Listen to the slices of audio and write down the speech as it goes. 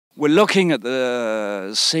We're looking at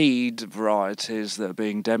the seed varieties that are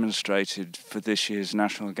being demonstrated for this year's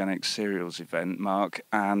National Organic Cereals event, Mark,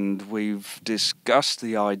 and we've discussed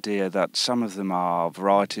the idea that some of them are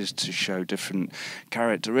varieties to show different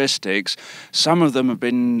characteristics. Some of them have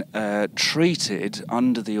been treated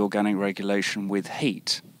under the organic regulation with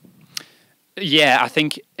heat. Yeah, I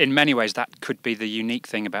think in many ways that could be the unique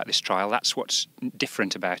thing about this trial. That's what's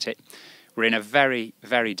different about it. We're in a very,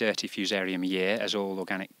 very dirty fusarium year, as all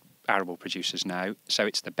organic arable producers know, so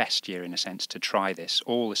it's the best year in a sense to try this.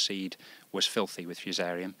 All the seed was filthy with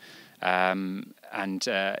fusarium, and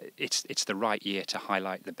it's the right year to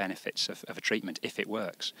highlight the benefits of a treatment if it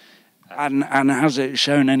works. And has it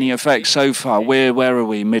shown any effect so far? Where are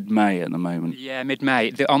we? Mid-May at the moment. Yeah,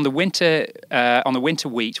 mid-May. On the winter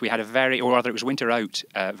wheat, we had it was winter oat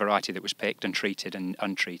variety that was picked and treated and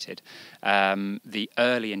untreated. The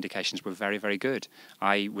early indications were very, very good.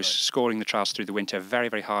 I was scoring the trials through the winter, very,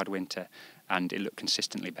 very hard winter, and it looked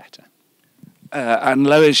consistently better. And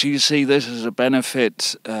Lois, you see this as a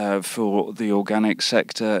benefit for the organic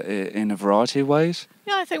sector in a variety of ways?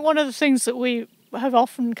 Yeah, I think one of the things that we have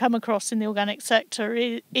often come across in the organic sector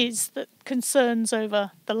is that concerns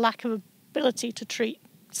over the lack of ability to treat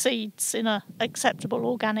seeds in an acceptable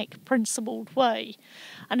organic principled way.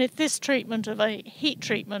 And if this treatment of a heat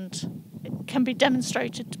treatment can be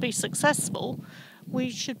demonstrated to be successful, we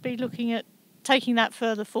should be looking at taking that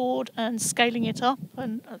further forward and scaling it up.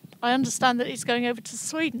 And I understand that it's going over to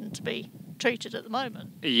Sweden to be treated at the moment.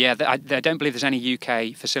 Yeah, I don't believe there's any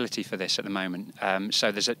UK facility for this at the moment.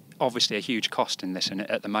 So there's obviously a huge cost in this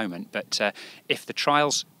at the moment. But if the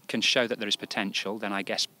trials can show that there is potential, then I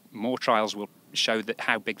guess more trials will show that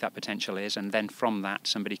how big that potential is, and then from that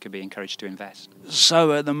somebody could be encouraged to invest.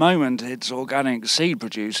 So at the moment it's organic seed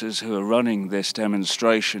producers who are running this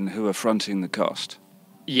demonstration who are fronting the cost?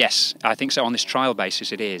 Yes, I think so. On this trial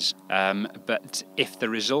basis it is. But if the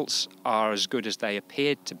results are as good as they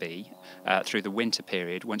appeared to be through the winter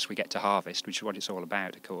period, once we get to harvest, which is what it's all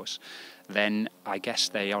about, of course, then I guess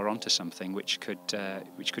they are onto something which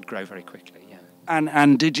could grow very quickly, yeah.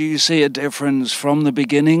 And did you see a difference from the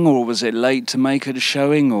beginning, or was it late to make it a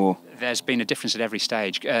showing, or? There's been a difference at every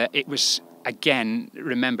stage. It was, again,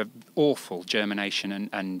 remember, awful germination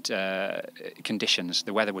and conditions.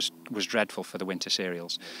 The weather was dreadful for the winter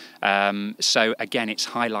cereals. So, again, it's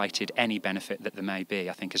highlighted any benefit that there may be,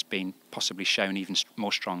 I think, has been possibly shown even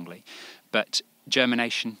more strongly. But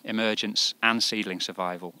germination, emergence and seedling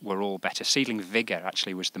survival were all better. Seedling vigour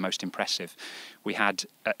actually was the most impressive. We had,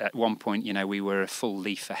 at one point, we were a full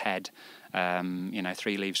leaf ahead,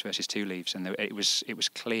 3 leaves versus 2 leaves, and it was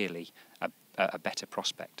clearly a better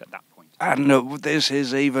prospect at that point. And this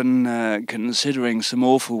is even considering some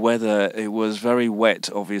awful weather. It was very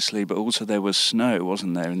wet, obviously, but also there was snow,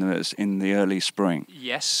 wasn't there, in the early spring?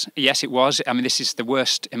 Yes, it was. I mean, this is the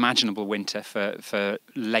worst imaginable winter for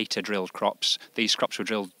later drilled crops. These crops were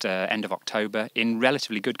drilled end of October in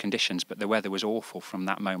relatively good conditions, but the weather was awful from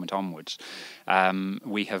that moment onwards.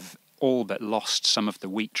 We have all but lost some of the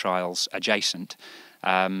wheat trials adjacent.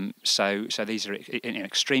 So these are in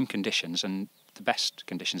extreme conditions and the best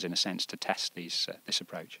conditions, in a sense, to test this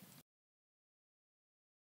approach.